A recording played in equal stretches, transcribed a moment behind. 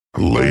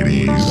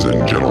Ladies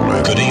and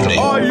gentlemen, Good evening.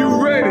 Are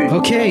you ready?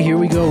 Okay, here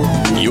we go.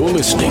 You're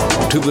listening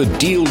to the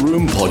Deal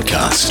Room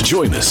Podcast.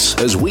 Join us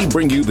as we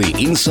bring you the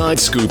inside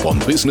scoop on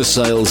business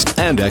sales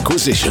and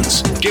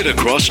acquisitions. Get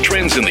across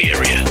trends in the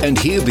area and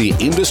hear the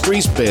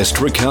industry's best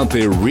recount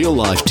their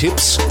real-life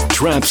tips,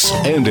 traps,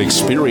 and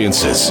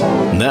experiences.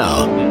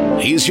 Now,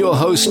 here's your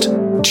host,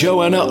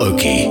 Joanna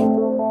Oakey.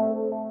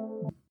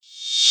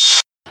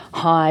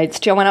 Hi, it's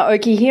Joanna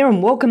Oakey here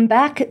and welcome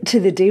back to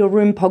the Deal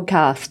Room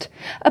Podcast,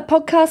 a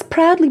podcast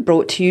proudly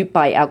brought to you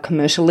by our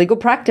commercial legal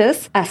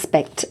practice,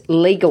 Aspect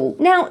Legal.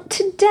 Now,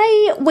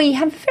 today we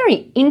have a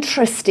very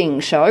interesting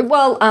show.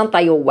 Well, aren't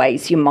they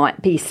always, you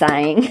might be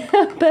saying.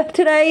 But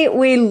today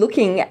we're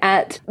looking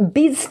at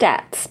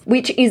Bizstats,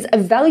 which is a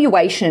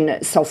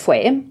valuation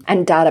software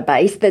and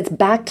database that's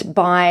backed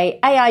by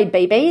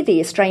AIBB, the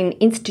Australian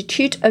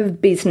Institute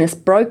of Business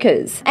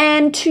Brokers.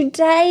 And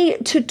today,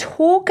 to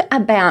talk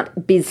about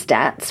Bizstats,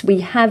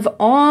 we have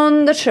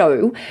on the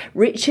show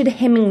Richard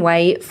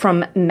Hemingway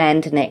from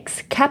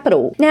Mandanex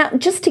Capital. Now,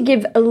 just to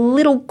give a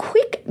little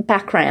quick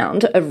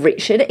background of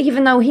Richard,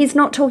 even though he's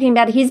not talking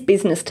about his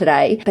business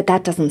today, but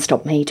that doesn't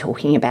stop me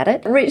talking about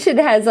it. Richard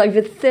has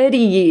over 30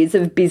 years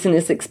of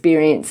business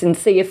experience in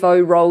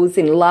CFO roles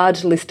in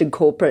large listed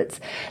corporates,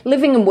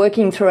 living and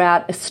working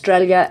throughout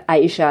Australia,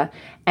 Asia,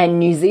 and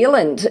New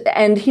Zealand.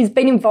 And he's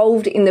been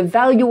involved in the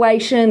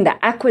valuation,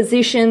 the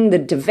acquisition, the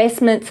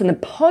divestments, and the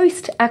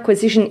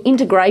post-acquisition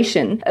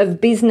integration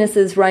of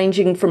businesses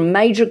ranging from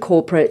major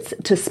corporates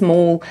to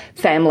small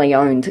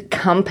family-owned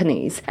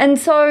companies. And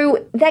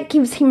so that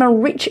gives him a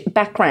rich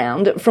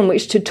background from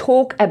which to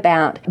talk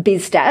about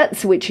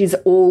Bizstats, which is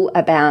all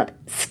about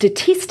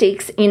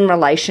statistics in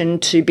relation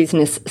to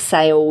business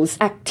sales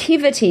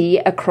activity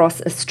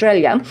across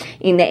Australia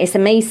in the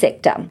SME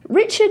sector.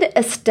 Richard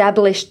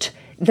established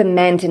the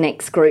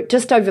Mandanex Group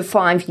just over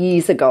 5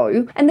 years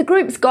ago, and the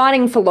group's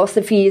guiding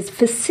philosophy is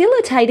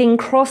facilitating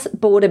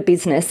cross-border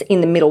business in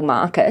the middle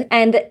market.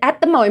 And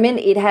at the moment,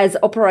 it has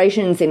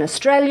operations in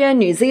Australia,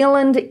 New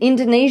Zealand,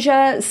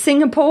 Indonesia,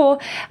 Singapore,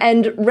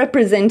 and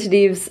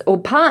representatives or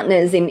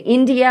partners in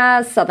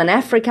India, Southern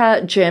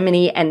Africa,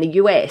 Germany, and the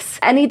US.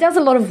 And he does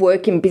a lot of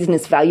work in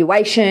business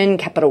valuation,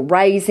 capital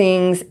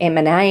raisings,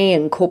 M&A,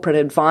 and corporate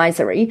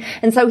advisory.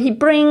 And so he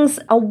brings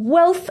a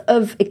wealth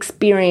of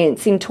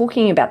experience in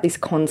talking about this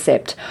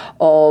concept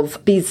of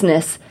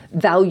business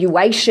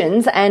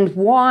valuations and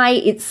why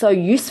it's so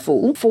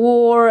useful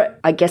for,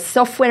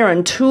 software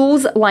and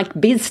tools like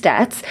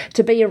Bizstats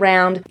to be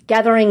around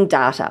gathering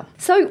data.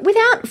 So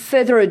without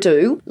further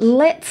ado,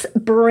 let's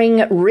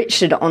bring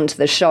Richard onto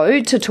the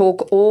show to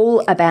talk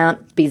all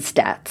about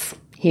Bizstats.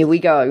 Here we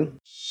go.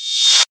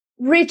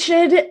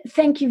 Richard,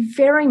 thank you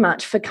very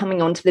much for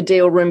coming on to the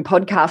Deal Room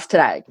Podcast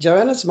today.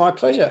 Joanna, it's my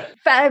pleasure.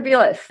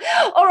 Fabulous.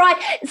 All right,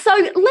 so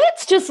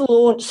let's just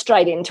launch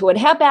straight into it.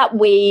 How about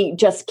we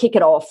just kick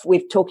it off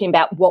with talking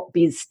about what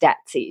Bizstats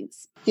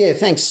is? Yeah,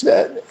 thanks.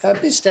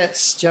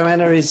 Bizstats,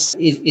 Joanna,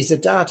 is a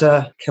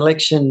data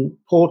collection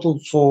portal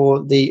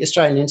for the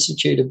Australian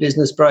Institute of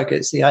Business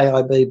Brokers, the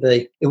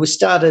AIBB. It was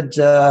started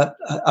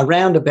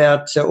around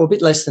about, or a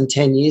bit less than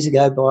 10 years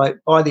ago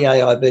by the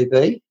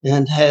AIBB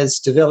and has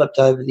developed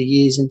over the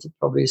years into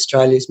probably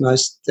Australia's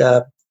most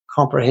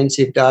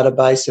comprehensive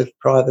database of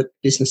private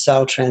business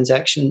sale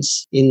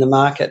transactions in the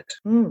market.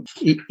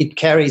 It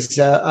carries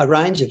a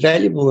range of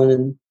valuable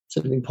and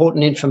sort of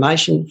important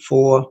information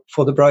for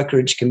the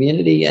brokerage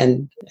community,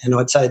 and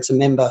I'd say it's a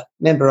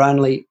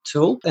member-only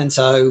tool. And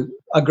so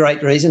a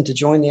great reason to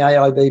join the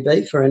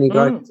AIBB for any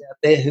brokers out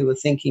there who are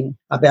thinking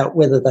about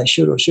whether they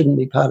should or shouldn't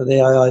be part of the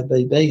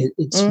AIBB.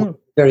 It's one of the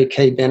very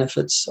key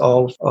benefits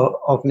of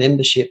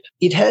membership.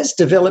 It has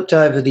developed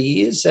over the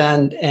years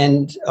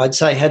and I'd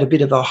say had a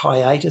bit of a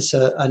hiatus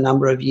a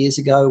number of years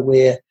ago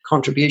where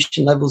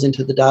contribution levels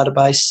into the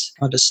database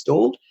kind of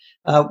stalled.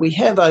 We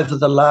have over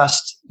the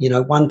last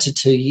 1 to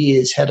 2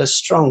 years had a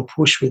strong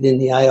push within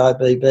the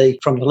AIBB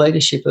from the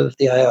leadership of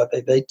the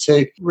AIBB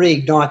to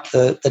reignite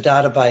the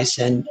database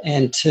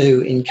and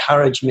to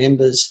encourage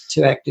members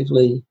to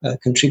actively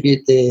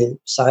contribute their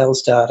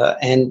sales data.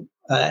 And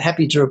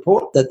happy to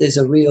report that there's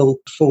a real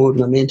forward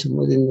momentum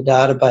within the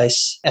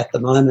database at the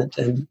moment,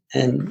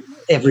 and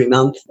every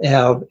month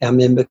our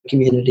member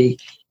community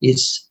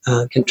is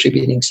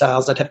contributing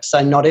sales. I'd have to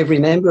say not every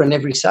member and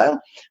every sale,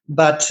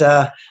 but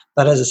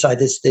as I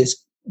say,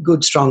 there's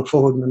good, strong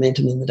forward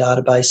momentum in the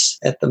database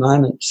at the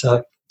moment.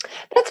 So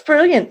that's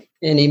brilliant.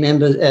 Any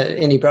members,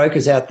 any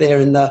brokers out there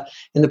in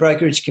the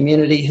brokerage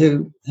community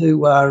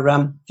who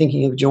are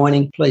thinking of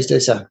joining, please do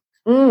so.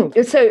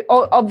 So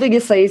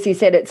obviously, as you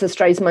said, it's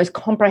Australia's most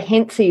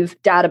comprehensive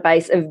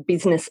database of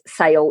business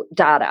sale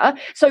data.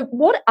 So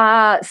what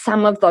are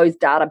some of those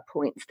data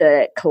points that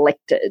are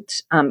collected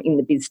in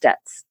the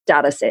Bizstats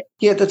data set?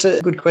 Yeah, that's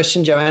a good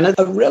question, Joanna.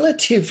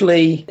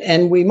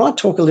 And we might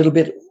talk a little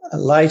bit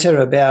later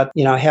about,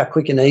 how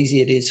quick and easy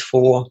it is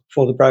for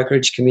the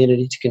brokerage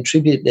community to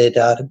contribute their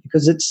data,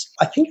 because it's,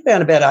 I think,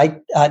 around about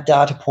 8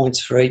 data points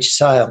for each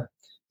sale.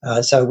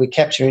 So we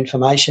capture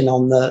information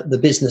on the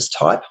business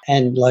type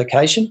and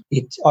location.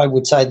 I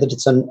would say that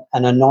it's an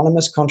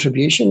anonymous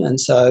contribution, and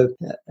so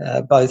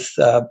both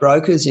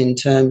brokers, in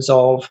terms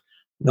of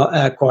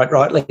not quite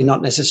rightly,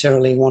 not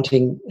necessarily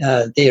wanting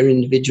their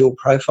individual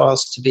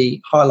profiles to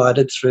be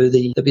highlighted through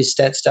the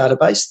Bizstats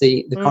database.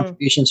 The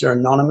contributions are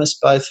anonymous,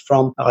 both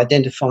from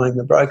identifying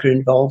the broker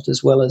involved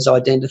as well as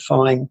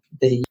identifying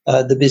the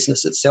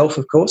business itself,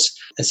 of course.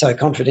 And so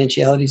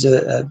confidentiality is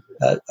a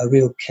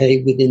real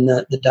key within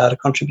the data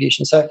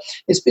contribution. So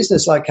it's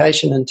business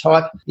location and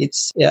type.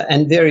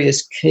 And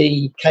various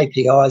key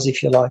KPIs,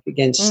 if you like,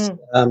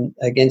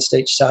 against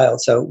each sale.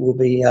 So it will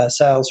be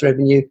sales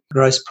revenue,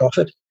 gross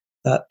profit,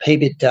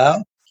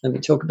 PBITDA. Let me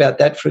talk about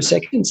that for a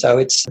second. So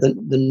it's the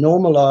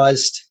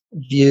normalised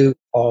view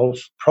of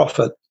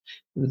profit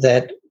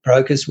that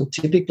brokers will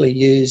typically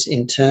use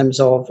in terms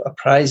of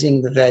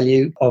appraising the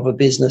value of a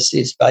business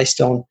is based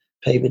on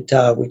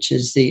PBITDA, which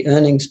is the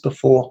earnings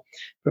before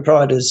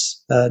proprietors'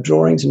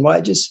 drawings and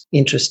wages,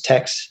 interest,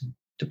 tax,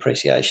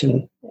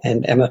 depreciation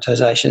and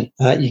amortisation.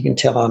 You can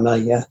tell I'm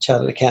a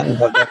chartered accountant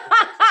by that.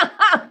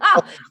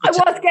 I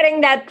was getting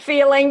that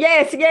feeling.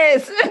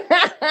 Yes.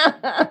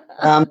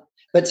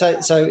 But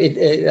so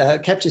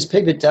it captures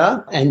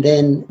PBITDA, and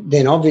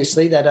then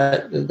obviously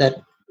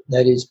that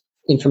is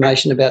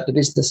information about the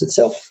business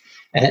itself,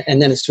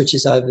 and then it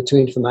switches over to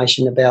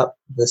information about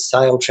the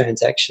sale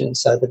transaction.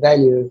 So the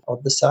value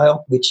of the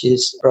sale, which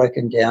is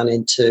broken down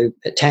into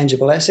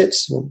tangible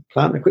assets, or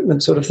plant and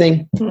equipment sort of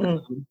thing,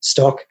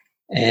 stock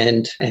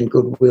and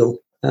goodwill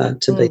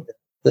to be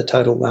the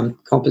total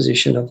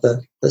composition of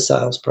the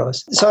sales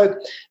price. So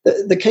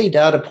the key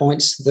data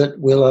points that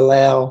will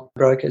allow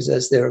brokers,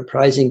 as they're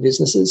appraising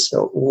businesses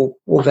or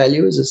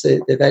valuers as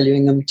they're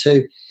valuing them,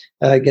 to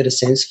get a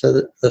sense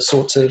for the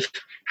sorts of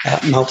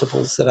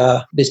multiples that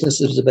our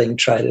businesses are being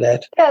traded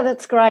at. Yeah,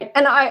 that's great.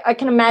 And I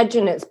can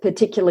imagine it's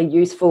particularly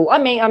useful. I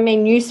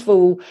mean,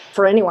 useful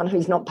for anyone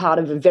who's not part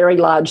of a very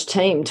large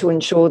team to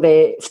ensure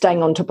they're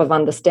staying on top of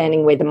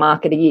understanding where the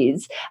market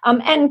is.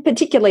 And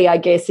particularly, I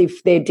guess,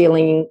 if they're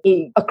dealing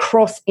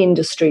across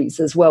industries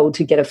as well,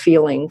 to get a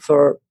feeling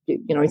for,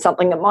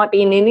 something that might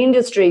be in an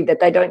industry that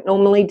they don't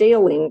normally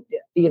deal in,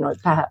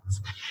 perhaps.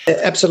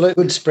 Absolute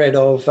good spread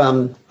of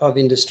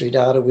industry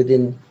data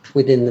within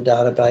the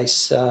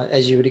database,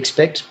 as you would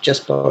expect,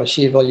 just by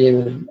sheer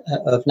volume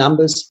of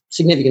numbers.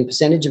 Significant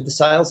percentage of the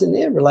sales in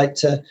there relate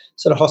to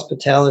sort of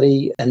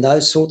hospitality and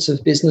those sorts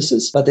of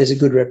businesses, but there's a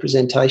good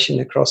representation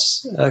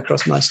across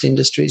most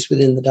industries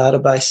within the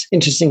database.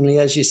 Interestingly,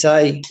 as you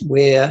say,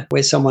 where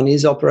someone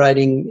is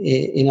operating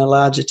in a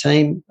larger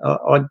team,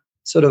 I'd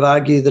sort of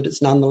argue that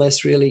it's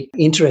nonetheless really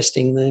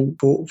interesting then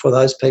for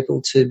those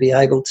people to be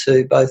able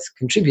to both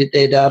contribute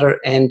their data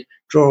and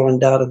draw on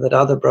data that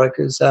other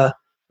brokers are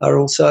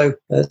also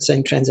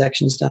seeing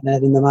transactions done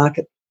out in the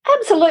market.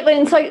 Absolutely.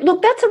 And so,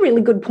 look, that's a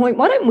really good point.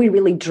 Why don't we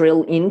really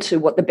drill into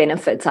what the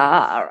benefits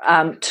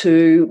are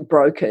to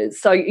brokers?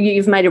 So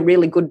you've made a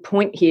really good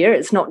point here.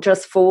 It's not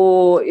just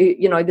for,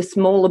 the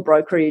smaller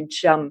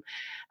brokerage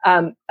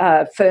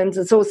firms,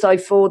 it's also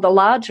for the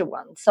larger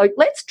ones. So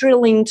let's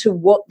drill into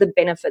what the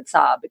benefits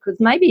are, because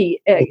maybe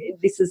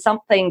this is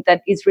something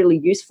that is really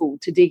useful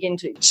to dig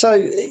into. So,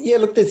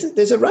 look,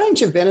 there's a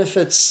range of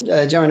benefits,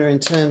 Joanna, in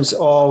terms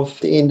of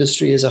the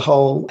industry as a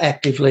whole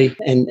actively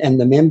and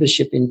the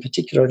membership in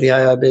particular of the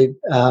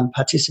AIB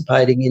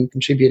participating in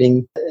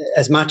contributing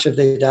as much of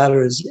their data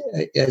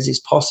as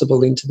is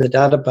possible into the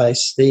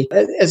database.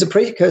 As a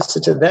precursor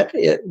to that,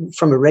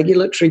 from a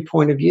regulatory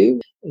point of view,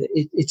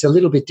 it's a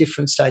little bit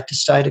different state to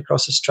state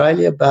across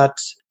Australia, but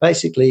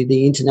basically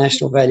the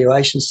international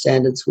valuation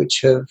standards,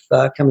 which have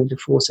come into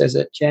force as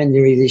of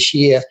January this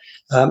year,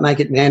 make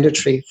it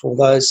mandatory for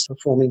those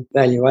performing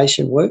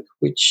valuation work,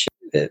 which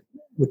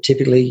would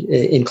typically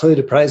include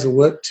appraisal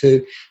work,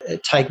 to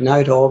take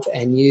note of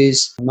and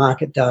use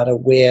market data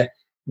where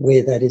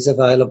that is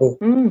available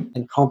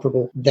and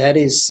comparable. That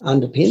is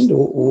underpinned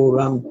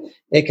or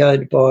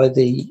echoed by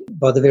the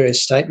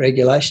various state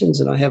regulations,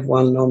 and I have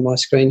one on my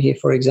screen here.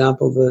 For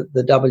example,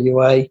 the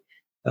WA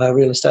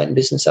Real Estate and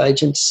Business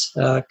Agents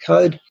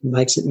Code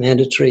makes it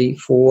mandatory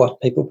for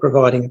people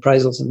providing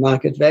appraisals of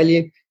market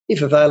value.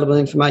 If available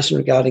information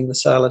regarding the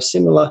sale of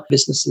similar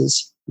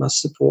businesses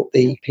must support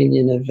the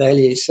opinion of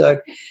value. So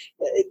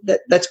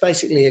that's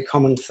basically a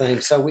common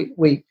theme. So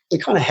we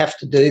kind of have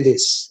to do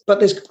this. But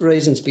there's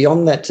reasons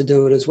beyond that to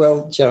do it as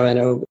well,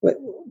 Joanna.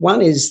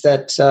 One is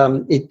that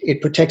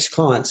it protects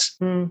clients.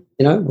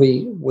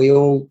 We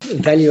all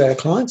value our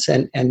clients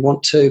and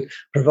want to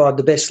provide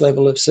the best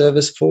level of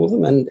service for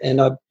them.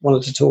 And I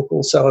wanted to talk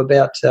also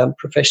about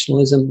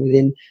professionalism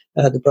within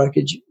the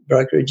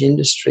brokerage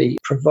industry.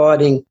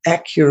 Providing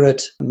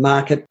accurate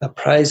market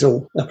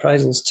appraisals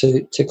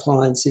to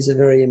clients is a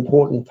very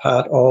important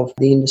part of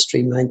the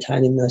industry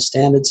maintaining those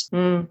standards.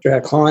 For our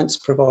clients,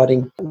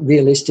 providing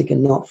realistic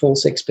and not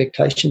false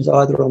expectations,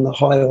 either on the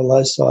high or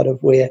low side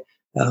of where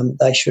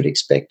they should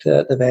expect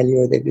the value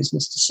of their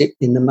business to sit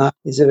in the market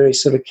is a very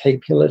sort of key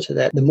pillar to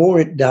that. The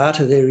more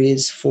data there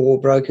is for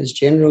brokers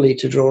generally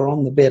to draw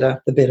on, the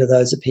better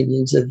those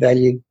opinions of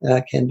value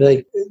can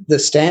be. The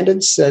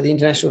standards, the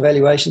international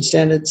valuation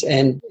standards,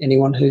 and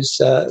anyone who's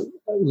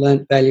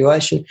learnt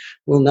valuation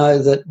will know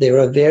that there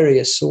are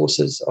various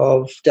sources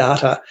of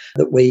data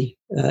that we,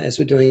 as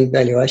we're doing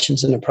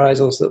valuations and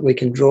appraisals, that we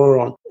can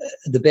draw on.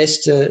 The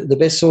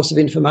best source of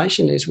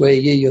information is where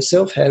you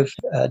yourself have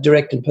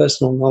direct and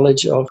personal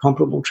knowledge of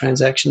comparable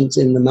transactions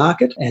in the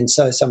market, and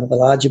so some of the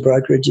larger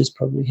brokerages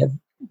probably have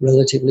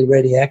relatively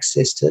ready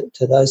access to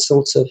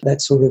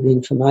that sort of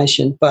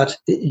information. But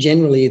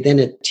generally, then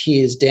it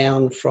tiers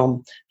down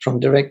from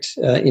direct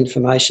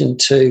information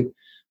to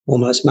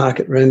almost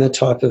market rumour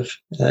type of.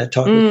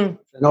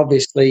 And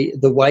obviously,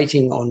 the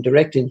weighting on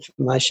direct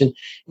information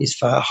is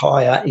far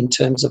higher in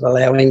terms of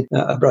allowing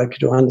a broker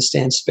to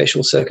understand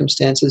special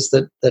circumstances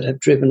that have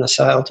driven a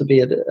sale to be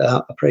at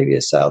a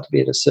previous sale to be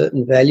at a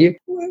certain value.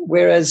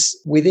 Whereas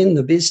within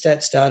the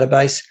Bizstats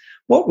database,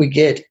 what we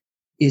get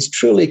is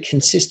truly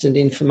consistent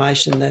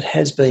information that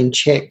has been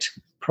checked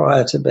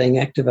prior to being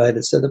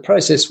activated. So the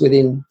process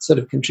within sort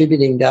of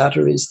contributing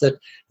data is that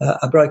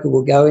a broker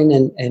will go in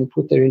and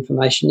put their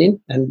information in,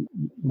 and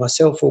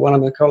myself or one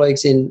of my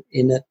colleagues in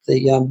at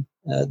the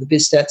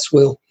Bizstats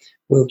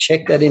will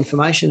check that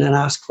information and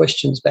ask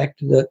questions back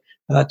to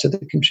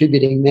the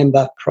contributing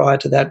member prior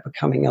to that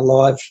becoming a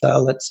live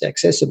sale that's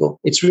accessible.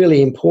 It's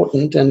really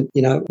important, and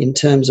in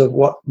terms of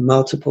what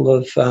multiple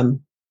of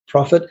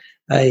profit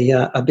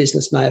a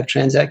business may have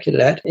transacted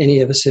at. Any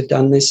of us who've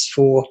done this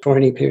for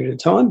any period of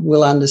time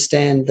will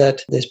understand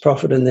that there's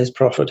profit and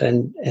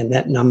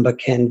that number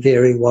can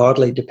vary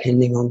wildly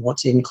depending on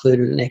what's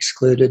included and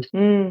excluded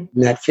in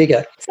that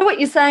figure. So what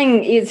you're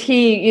saying is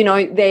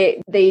here,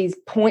 these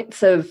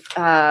points of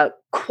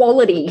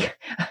quality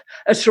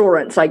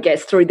assurance, I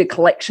guess, through the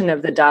collection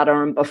of the data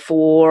and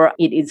before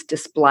it is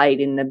displayed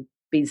in the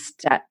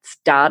Bizstats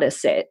data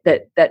set,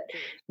 that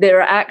there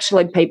are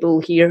actually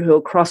people here who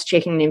are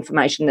cross-checking the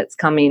information that's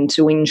come in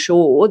to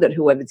ensure that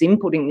whoever's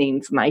inputting the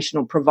information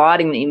or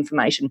providing the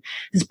information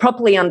is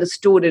properly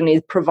understood and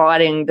is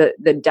providing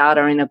the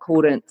data in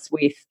accordance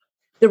with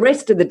the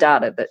rest of the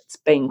data that's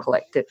being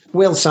collected.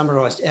 Well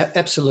summarised,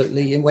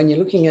 absolutely. And when you're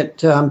looking at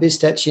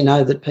Bizstats, you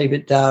know that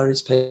PBITDA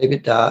is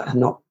PBITDA and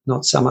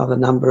not some other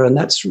number, and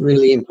that's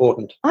really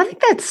important. I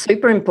think that's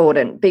super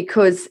important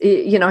because,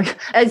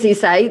 as you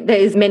say,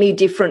 there's many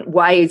different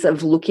ways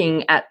of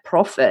looking at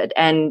profit,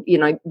 and,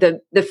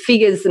 the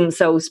figures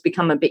themselves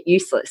become a bit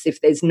useless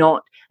if there's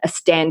not a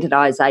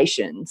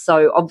standardisation.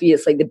 So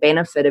obviously the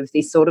benefit of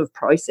this sort of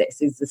process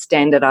is the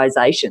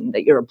standardisation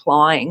that you're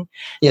applying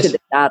to the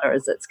data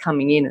as it's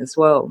coming in as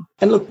well.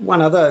 And look,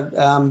 one other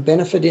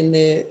benefit in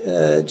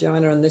there,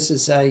 Joanna, and this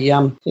is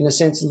in a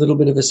sense, a little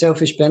bit of a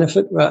selfish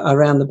benefit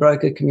around the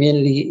broker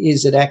community,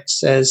 is it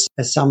acts as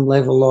some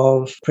level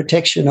of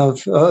protection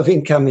of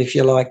income, if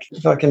you like,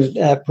 if I can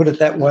put it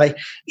that way.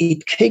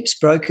 It keeps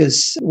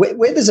brokers, where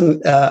there's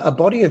a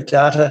body of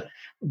data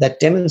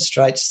that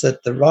demonstrates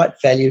that the right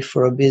value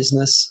for a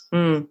business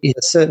is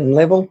a certain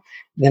level,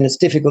 then it's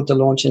difficult to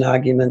launch an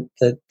argument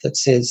that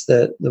says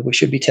that we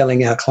should be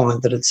telling our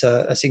client that it's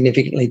a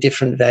significantly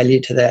different value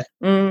to that.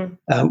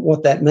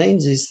 What that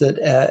means is that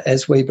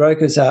as we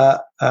brokers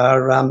are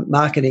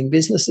marketing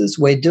businesses,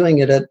 we're doing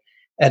it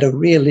at a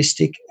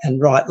realistic and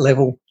right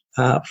level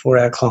for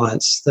our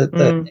clients, that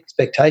the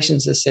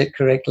expectations are set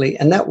correctly,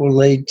 and that will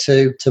lead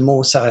to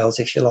more sales,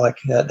 if you like.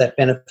 That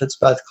benefits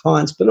both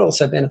clients but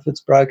also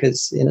benefits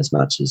brokers in as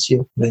much as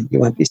you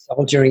won't be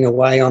soldiering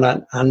away on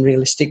an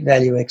unrealistic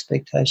value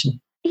expectation.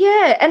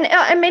 Yeah, and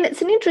I mean,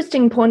 it's an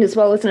interesting point as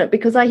well, isn't it?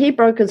 Because I hear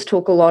brokers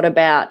talk a lot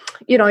about,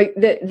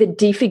 the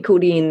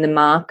difficulty in the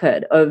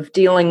market of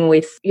dealing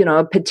with,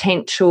 a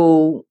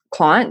potential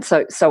client,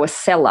 so a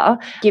seller,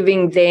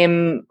 giving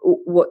them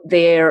what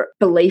their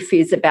belief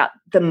is about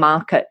the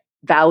market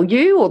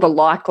value or the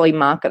likely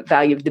market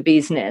value of the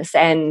business,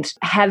 and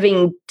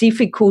having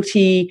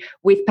difficulty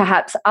with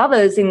perhaps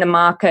others in the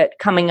market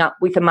coming up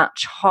with a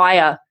much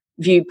higher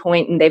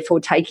viewpoint and therefore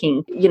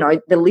taking,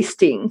 the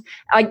listing.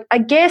 I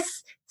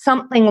guess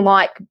something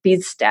like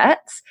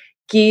Bizstats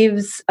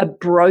gives a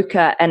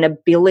broker an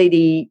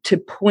ability to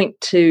point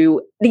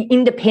to the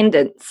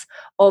independence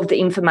of the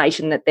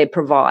information that they're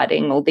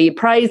providing or the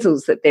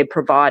appraisals that they're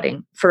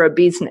providing for a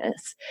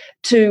business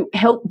to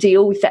help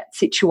deal with that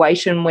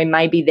situation where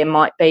maybe there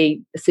might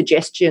be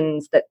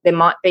suggestions that there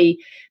might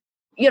be,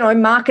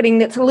 marketing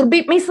that's a little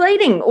bit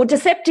misleading or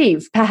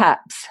deceptive,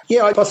 perhaps.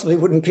 Yeah, I possibly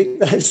wouldn't pick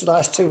those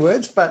last two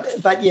words, but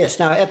yes,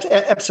 no,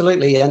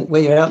 absolutely. And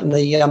when you're out in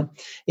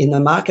the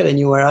market and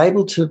you are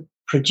able to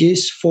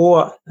produce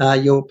for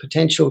your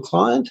potential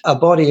client a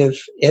body of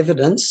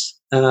evidence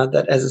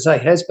that, as I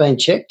say, has been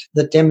checked,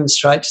 that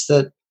demonstrates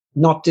that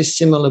not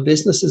dissimilar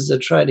businesses are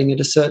trading at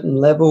a certain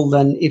level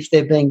than if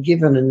they're being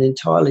given an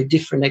entirely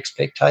different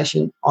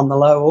expectation on the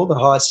low or the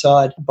high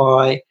side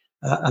by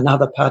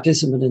another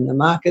participant in the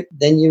market,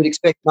 then you would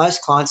expect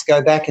most clients to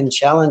go back and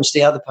challenge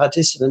the other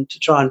participant to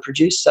try and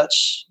produce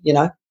such,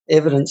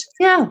 evidence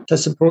to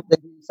support that.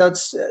 So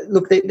it's,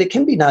 look, there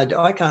can be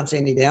I can't see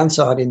any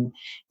downside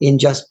in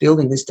just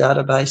building this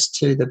database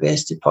to the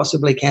best it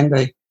possibly can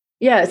be.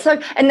 Yeah.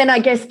 So, and then I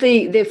guess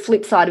the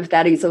flip side of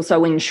that is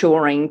also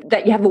ensuring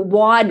that you have a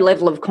wide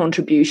level of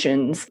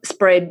contributions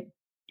spread,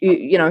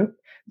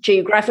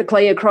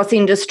 geographically across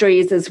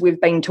industries, as we've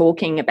been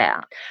talking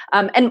about.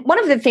 And one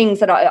of the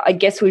things that I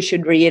guess we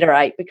should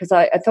reiterate, because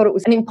I thought it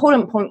was an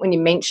important point when you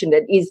mentioned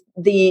it, is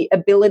the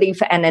ability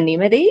for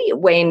anonymity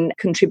when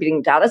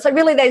contributing data. So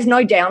really there's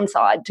no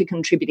downside to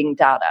contributing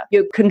data.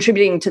 You're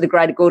contributing to the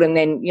greater good and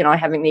then,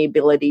 having the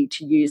ability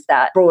to use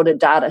that broader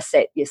data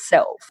set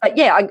yourself. But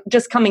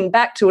just coming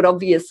back to it,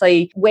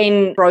 obviously,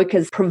 when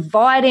brokers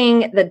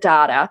providing the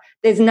data,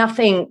 there's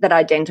nothing that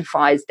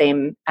identifies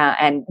them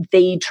and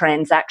the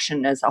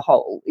transaction as a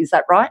whole. Is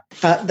that right?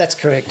 That's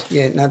correct.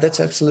 Yeah, no, that's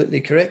absolutely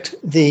correct.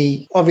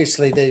 Within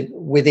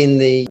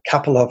the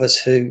couple of us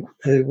who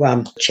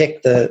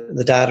check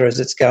the data as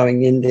it's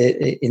going in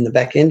the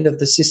back end of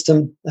the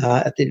system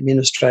at the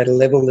administrator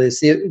level, there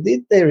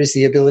is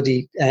the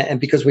ability, and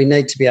because we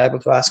need to be able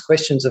to ask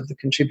questions of the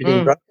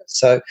contributing broker.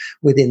 So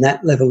within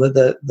that level of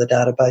the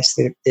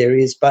database, there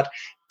is, but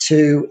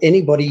to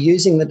anybody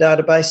using the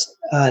database,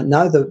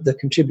 no, the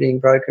contributing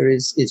broker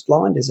is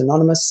blind, is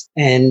anonymous,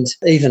 and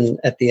even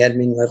at the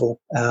admin level,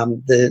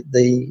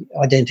 the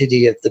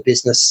identity of the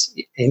business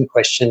in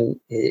question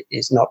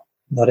is not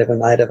ever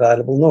made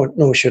available,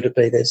 nor should it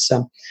be. There's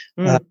some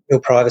real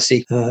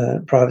privacy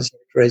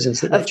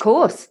reasons. Of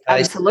course,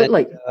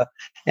 absolutely.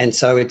 And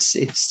so it's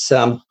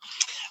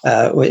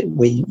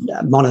we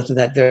monitor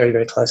that very,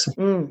 very closely.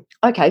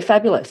 Okay,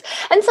 fabulous.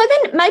 And so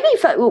then maybe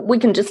if we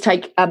can just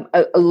take a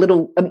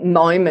little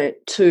moment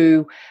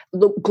to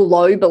look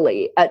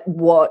globally at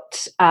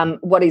what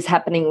is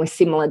happening with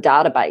similar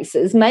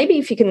databases. Maybe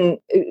if you can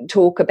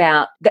talk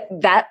about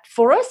that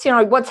for us,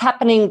 what's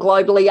happening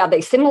globally. Are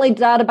there similar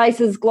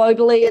databases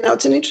globally?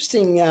 It's an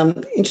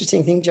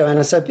interesting thing,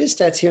 Joanna. So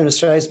Bizstats here in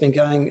Australia has been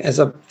going, as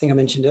I think I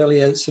mentioned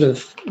earlier, sort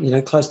of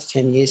close to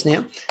 10 years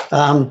now.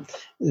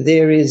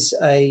 There is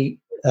a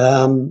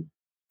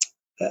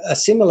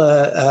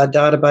similar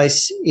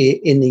database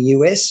in the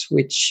US,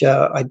 which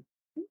I'm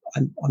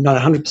not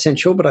 100%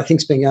 sure, but I think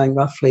it's been going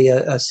roughly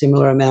a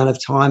similar amount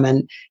of time,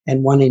 and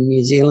one in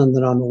New Zealand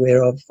that I'm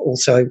aware of,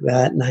 also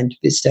named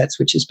Bizstats,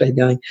 which has been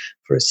going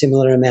for a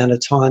similar amount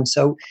of time.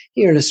 So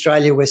here in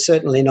Australia, we're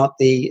certainly not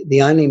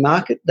the only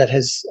market that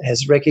has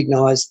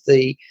recognised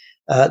the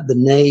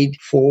need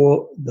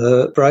for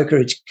the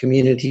brokerage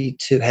community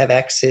to have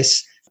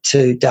access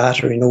to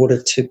data in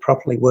order to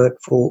properly work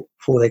for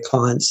their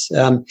clients.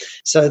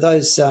 So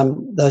those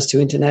two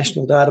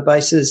international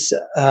databases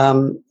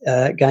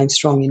gain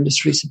strong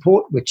industry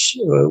support, which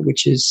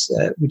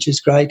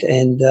is great.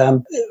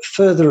 And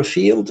further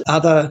afield,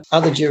 other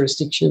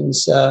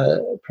jurisdictions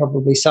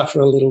probably suffer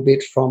a little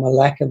bit from a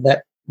lack of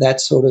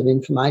that sort of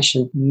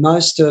information.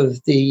 Most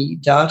of the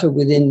data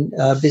within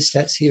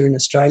Bizstats here in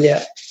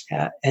Australia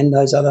and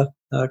those other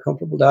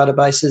comparable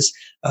databases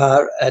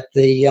are at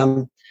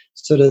the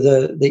sort of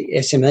the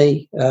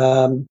SME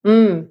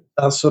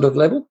sort of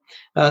level.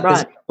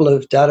 There's a couple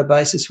of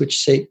databases which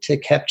seek to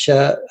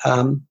capture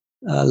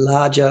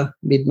larger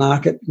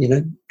mid-market,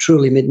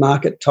 truly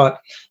mid-market type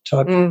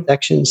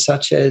actions,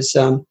 such as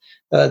the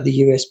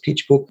US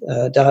PitchBook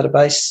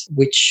database,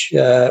 which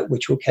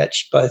will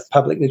catch both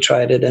publicly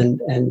traded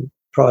and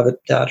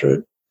private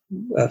data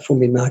for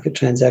mid-market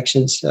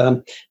transactions,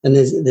 and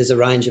there's a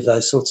range of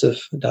those sorts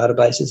of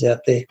databases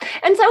out there.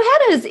 And so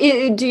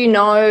do you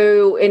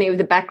know any of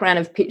the background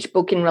of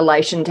PitchBook in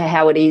relation to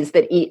how it is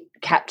that it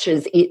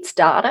captures its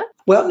data?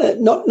 Well,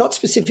 not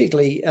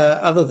specifically,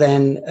 other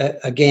than,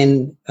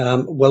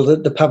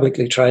 the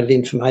publicly traded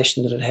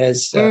information that it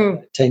has,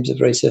 teams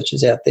of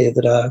researchers out there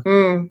that are...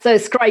 So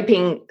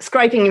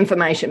scraping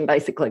information,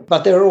 basically.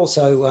 But there are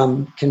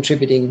also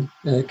contributing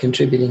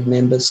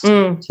members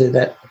to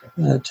that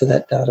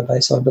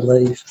database, I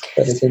believe.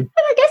 But again,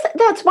 I guess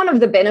that's one of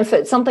the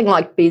benefits, something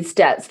like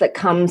Bizstats, that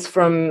comes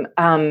from,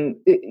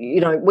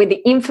 where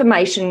the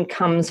information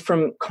comes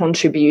from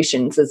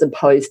contributions as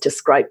opposed to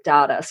scraped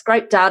data.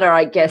 Scraped data,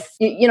 I guess,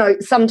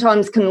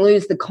 sometimes can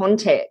lose the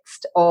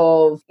context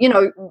of,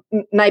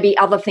 maybe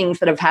other things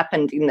that have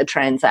happened in the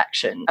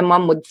transaction. And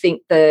one would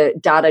think the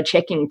data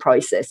checking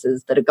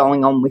processes that are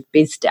going on with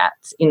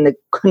Bizstats in the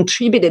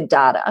contributed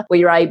data, where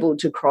you're able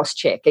to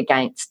cross-check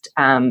against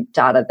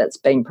data that's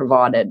been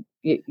provided,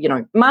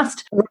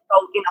 must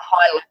result in a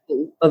high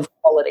level of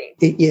quality.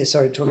 Yeah,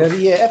 sorry to talk over.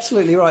 Yeah,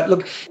 absolutely right.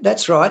 Look,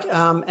 that's right.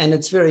 And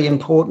it's very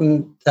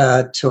important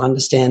to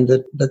understand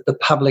that the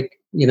public,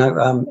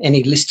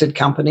 any listed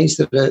companies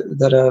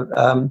that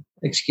are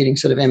executing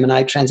sort of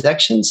M&A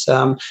transactions,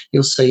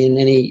 you'll see in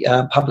any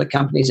public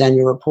company's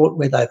annual report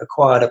where they've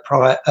acquired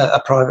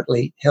a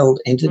privately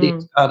held entity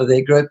as part of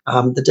their group,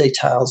 the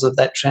details of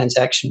that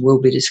transaction will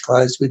be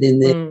disclosed within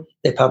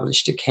their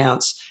published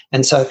accounts.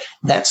 And so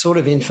that sort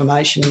of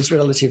information is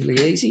relatively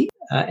easy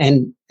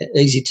and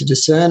easy to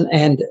discern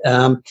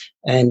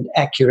and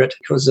accurate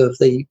because of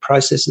the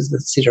processes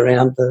that sit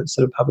around the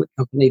sort of public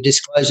company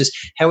disclosures.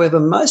 However,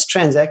 most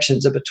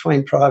transactions are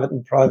between private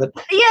and private.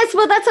 Yes,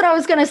 well, that's what I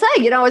was going to say.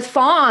 It's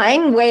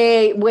fine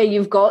where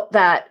you've got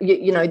that,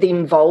 the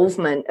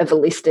involvement of a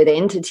listed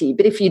entity.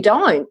 But if you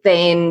don't,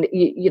 then,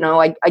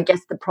 I guess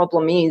the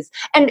problem is,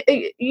 and,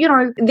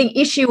 the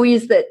issue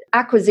is that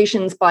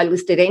acquisitions by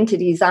listed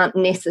entities aren't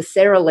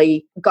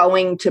necessarily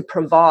going to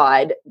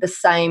provide the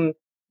same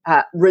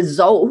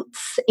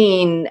results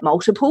in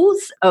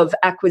multiples of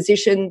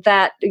acquisition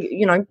that,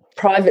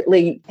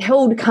 privately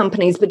held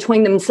companies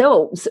between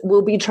themselves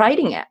will be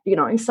trading at,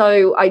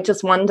 So I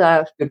just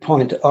wonder. Good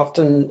point.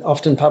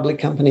 Often public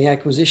company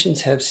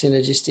acquisitions have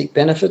synergistic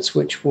benefits,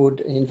 which would,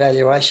 in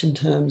valuation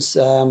terms,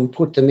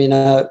 put them in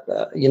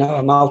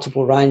a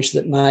multiple range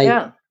that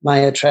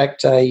may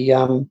attract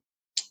a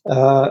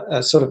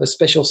sort of a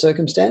special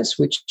circumstance,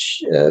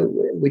 which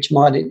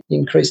might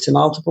increase the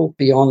multiple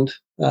beyond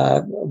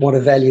what a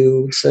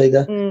value would see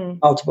the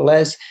multiple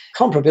as.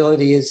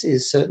 Comparability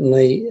is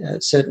certainly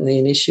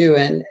an issue,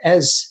 and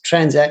as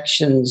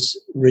transactions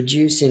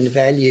reduce in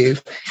value,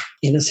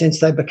 in a sense,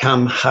 they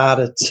become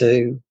harder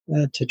to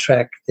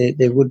track.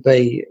 There would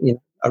be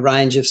a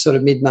range of sort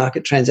of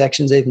mid-market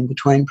transactions, even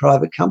between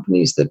private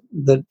companies,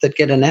 that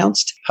get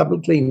announced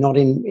publicly, not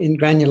in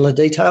granular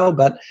detail,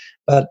 but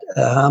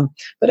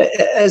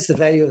as the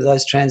value of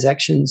those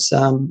transactions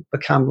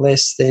become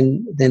less,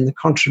 then the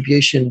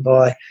contribution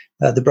by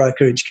the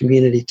brokerage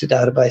community to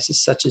databases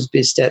such as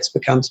Bizstats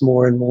becomes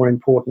more and more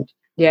important.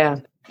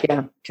 Yeah.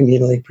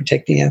 Communally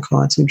protecting our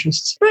clients'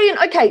 interests. Brilliant.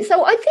 Okay,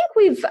 so I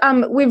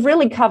think we've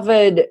really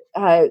covered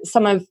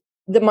some of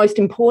the most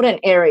important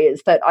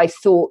areas that I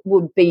thought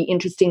would be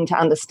interesting to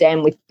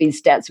understand with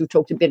Bizstats. We've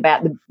talked a bit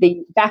about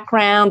the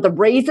background, the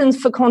reasons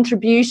for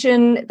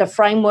contribution, the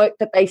framework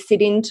that they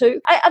sit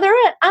into. Are there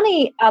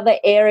any other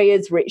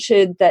areas,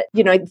 Richard, that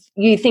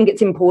you think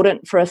it's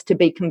important for us to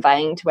be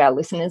conveying to our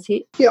listeners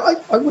here? Yeah,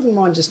 I wouldn't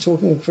mind just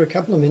talking for a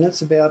couple of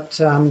minutes about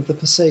the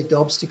perceived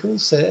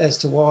obstacles as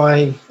to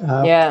why,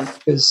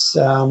 because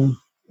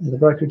the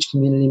brokerage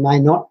community may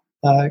not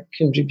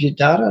contribute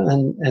data,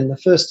 and the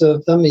first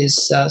of them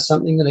is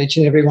something that each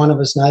and every one of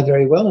us know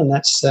very well, and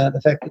that's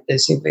the fact that there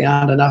simply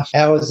aren't enough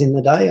hours in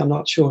the day. I'm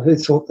not sure who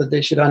thought that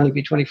there should only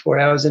be 24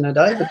 hours in a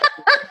day, but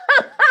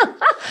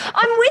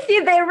I'm with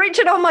you there,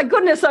 Richard. Oh my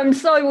goodness, I'm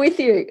so with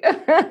you.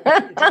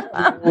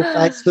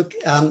 Look,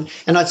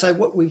 and I'd say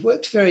what we've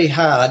worked very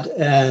hard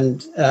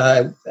and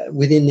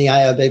within the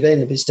AIBB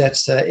and the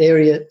Bizstats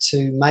area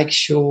to make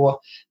sure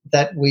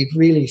that we've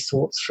really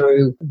thought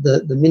through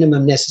the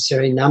minimum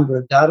necessary number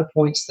of data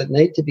points that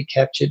need to be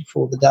captured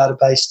for the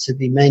database to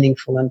be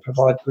meaningful and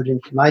provide good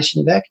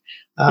information back.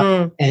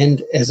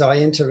 And as I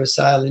enter a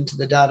sale into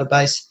the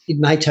database, it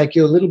may take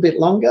you a little bit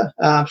longer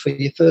for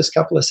your first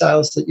couple of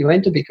sales that you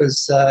enter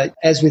because,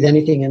 as with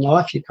anything in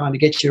life, you kind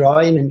of get your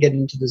eye in and get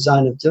into the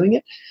zone of doing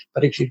it.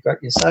 But if you've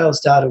got your sales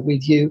data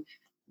with you,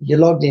 you're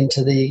logged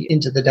into the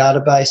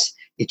database,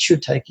 it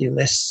should take you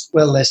less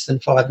than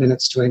 5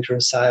 minutes to enter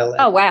a sale.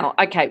 Oh, wow.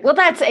 Okay. Well,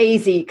 that's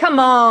easy. Come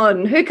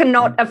on. Who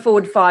cannot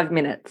afford 5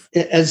 minutes?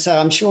 As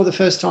I'm sure the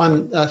first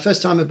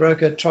time a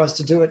broker tries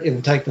to do it, it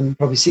will take them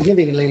probably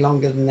significantly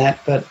longer than that.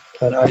 But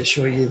I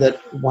assure you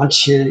that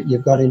once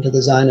you've got into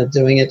the zone of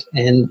doing it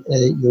and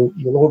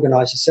you'll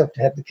organise yourself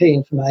to have the key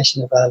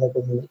information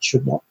available, then it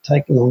should not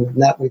take longer than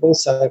that. We've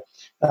also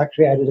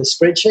created a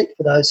spreadsheet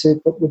for those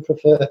who would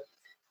prefer.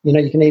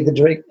 You can either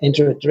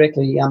enter it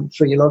directly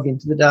through your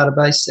login to the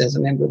database as a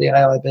member of the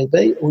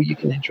AIBB, or you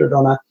can enter it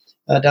on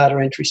a data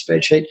entry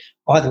spreadsheet.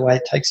 Either way,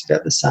 it takes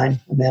about the same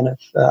amount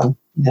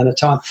of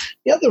time.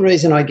 The other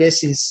reason, I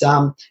guess,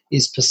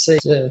 is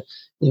perceived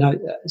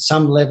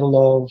some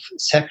level of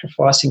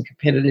sacrificing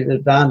competitive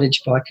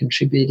advantage by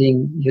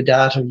contributing your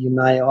data. You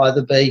may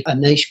either be a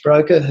niche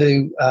broker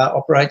who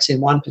operates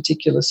in one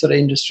particular sort of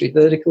industry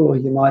vertical, or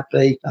you might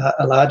be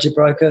a larger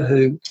broker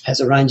who has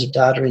a range of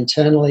data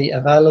internally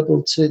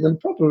available to them.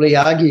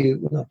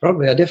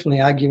 I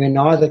definitely argue in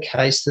either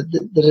case that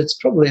it's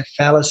probably a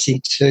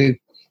fallacy to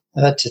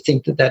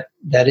think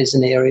that is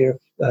an area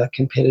of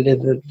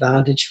competitive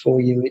advantage for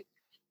you.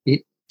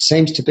 It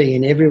seems to be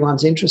in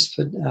everyone's interest,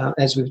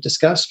 as we've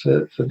discussed,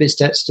 for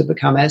Bizstats to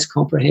become as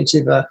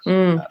comprehensive a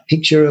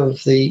picture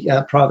of the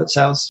private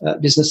sales,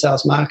 business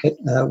sales market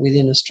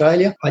within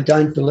Australia. I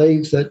don't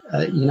believe that,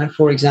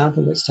 for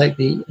example, let's take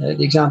the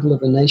example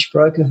of a niche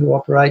broker who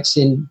operates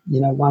in,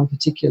 one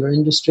particular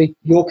industry.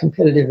 Your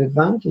competitive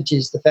advantage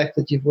is the fact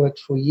that you've worked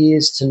for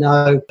years to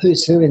know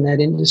who's who in that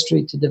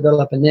industry, to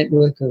develop a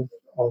network of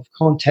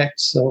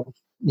contacts,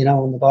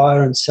 on the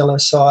buyer and seller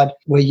side,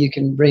 where you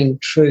can bring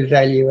true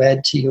value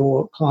add to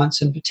your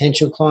clients and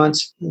potential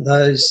clients.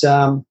 Those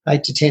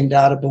 8 to 10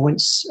 data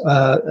points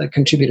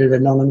contributed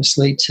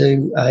anonymously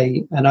to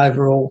an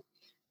overall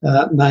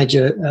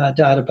major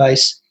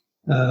database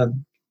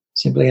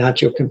simply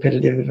aren't your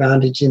competitive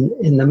advantage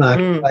in the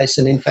marketplace.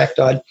 And in fact,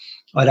 I'd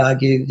I'd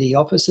argue the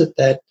opposite,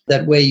 that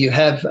where you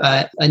have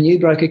a new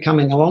broker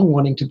coming along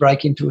wanting to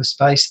break into a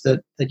space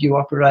that you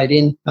operate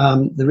in,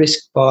 the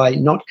risk by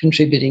not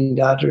contributing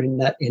data in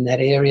that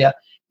area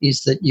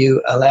is that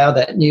you allow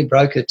that new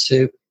broker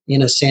to,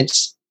 in a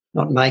sense,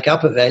 not make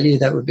up a value,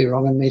 that would be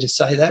wrong of me to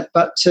say that,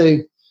 but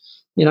to,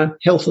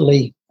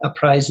 healthily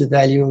appraise the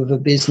value of a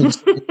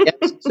business in the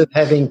absence of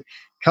having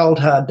cold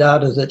hard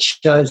data that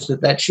shows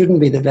that shouldn't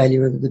be the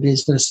value of the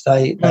business.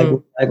 They will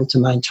be able to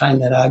maintain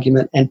that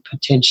argument and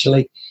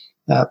potentially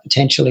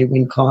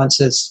win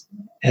clients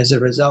as a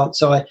result.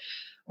 So I'd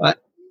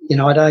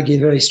argue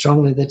very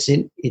strongly that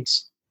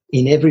it's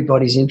in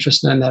everybody's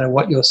interest, no matter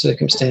what your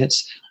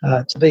circumstance,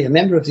 to be a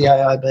member of the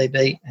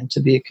AIBB and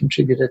to be a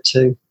contributor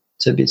to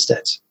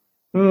Bizstats.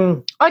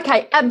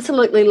 Okay,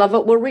 absolutely love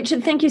it. Well,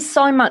 Richard, thank you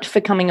so much for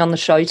coming on the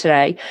show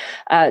today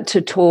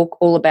to talk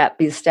all about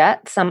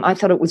Bizstats. I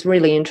thought it was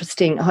really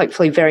interesting,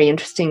 hopefully very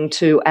interesting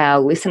to our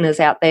listeners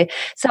out there.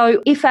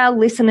 So if our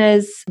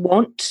listeners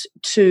want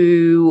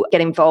to get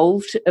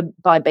involved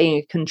by being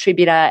a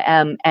contributor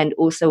and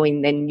also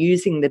in then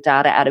using the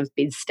data out of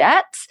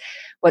Bizstats,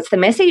 what's the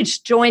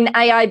message? Join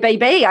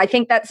AIBB. I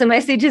think that's the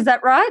message. Is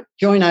that right?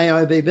 Join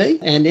AIBB,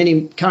 and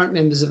any current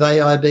members of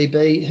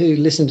AIBB who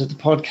listen to the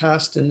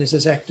podcast, and this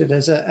has acted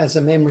as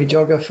a memory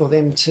jogger for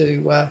them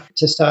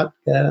to start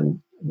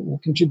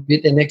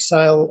contribute their next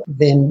sale,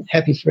 then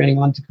happy for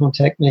anyone to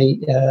contact me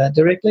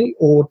directly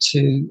or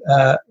to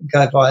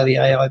go via the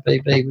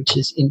AIBB, which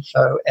is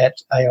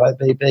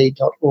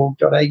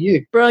info@aibb.org.au.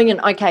 Brilliant.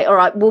 Okay. All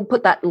right. We'll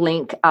put that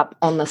link up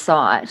on the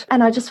site.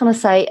 And I just want to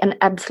say an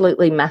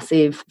absolutely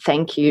massive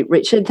thank you,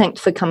 Richard. Thanks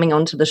for coming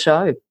on to the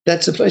show.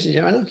 That's a pleasure,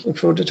 Joanna. Look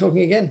forward to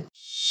talking again.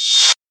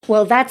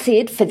 Well, that's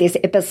it for this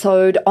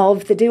episode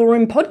of the Deal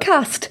Room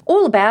podcast.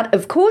 All about,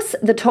 of course,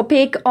 the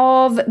topic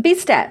of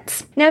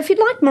Bizstats. Now, if you'd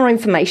like more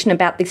information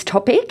about this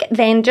topic,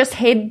 then just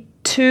head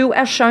to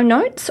our show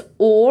notes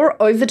or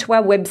over to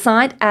our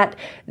website at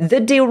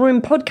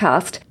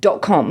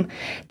thedealroompodcast.com.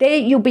 There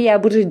you'll be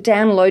able to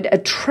download a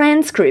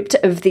transcript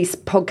of this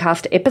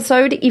podcast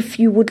episode if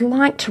you would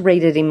like to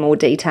read it in more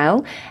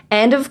detail.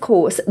 And of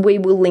course, we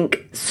will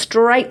link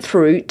straight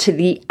through to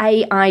the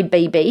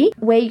AIBB,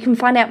 where you can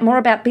find out more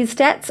about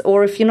Bizstats,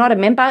 or if you're not a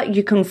member,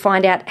 you can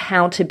find out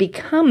how to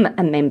become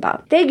a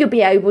member. There you'll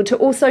be able to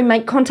also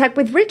make contact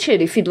with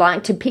Richard if you'd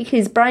like to pick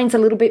his brains a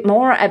little bit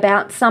more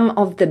about some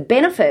of the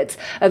benefits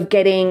of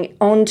getting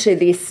onto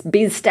this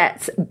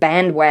Bizstats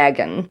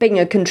bandwagon, being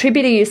a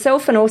contributor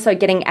yourself and also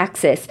getting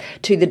access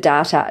to the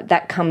data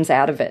that comes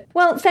out of it.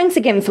 Well, thanks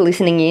again for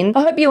listening in.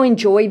 I hope you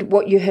enjoyed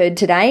what you heard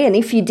today, and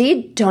if you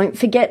did, don't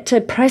forget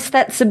to press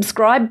that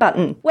subscribe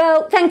button.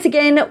 Well, thanks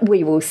again.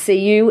 We will see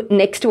you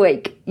next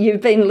week.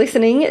 You've been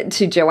listening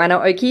to Joanna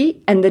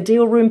Oakey and the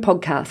Deal Room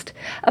podcast,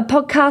 a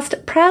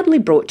podcast proudly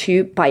brought to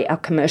you by our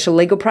commercial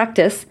legal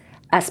practice,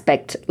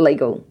 Aspect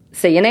Legal.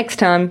 See you next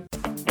time.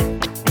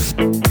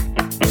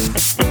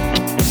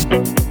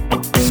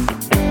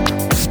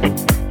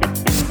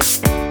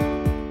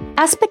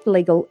 Aspect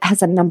Legal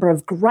has a number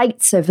of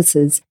great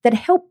services that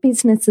help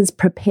businesses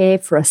prepare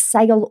for a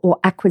sale or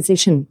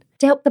acquisition,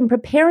 to help them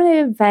prepare in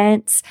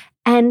advance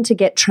and to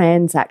get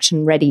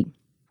transaction ready.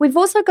 We've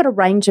also got a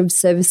range of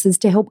services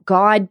to help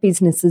guide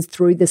businesses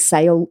through the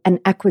sale and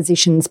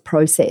acquisitions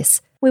process.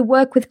 We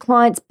work with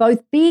clients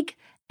both big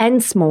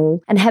and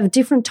small and have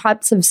different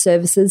types of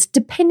services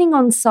depending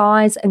on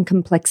size and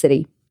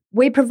complexity.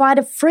 We provide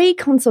a free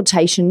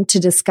consultation to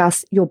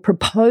discuss your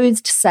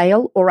proposed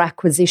sale or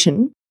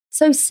acquisition.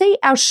 So see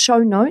our show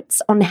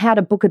notes on how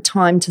to book a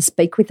time to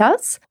speak with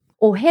us,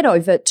 or head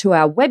over to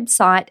our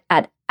website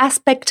at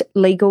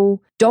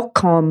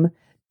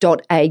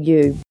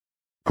aspectlegal.com.au.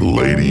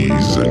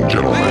 Ladies and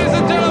gentlemen.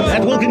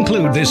 That will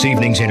conclude this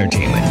evening's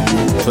entertainment.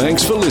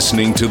 Thanks for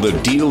listening to the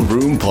Deal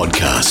Room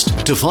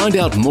podcast. To find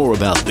out more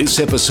about this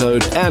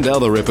episode and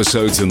other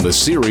episodes in the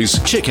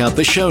series, check out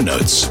the show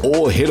notes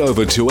or head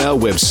over to our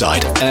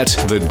website at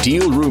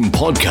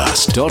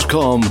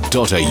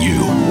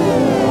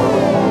thedealroompodcast.com.au.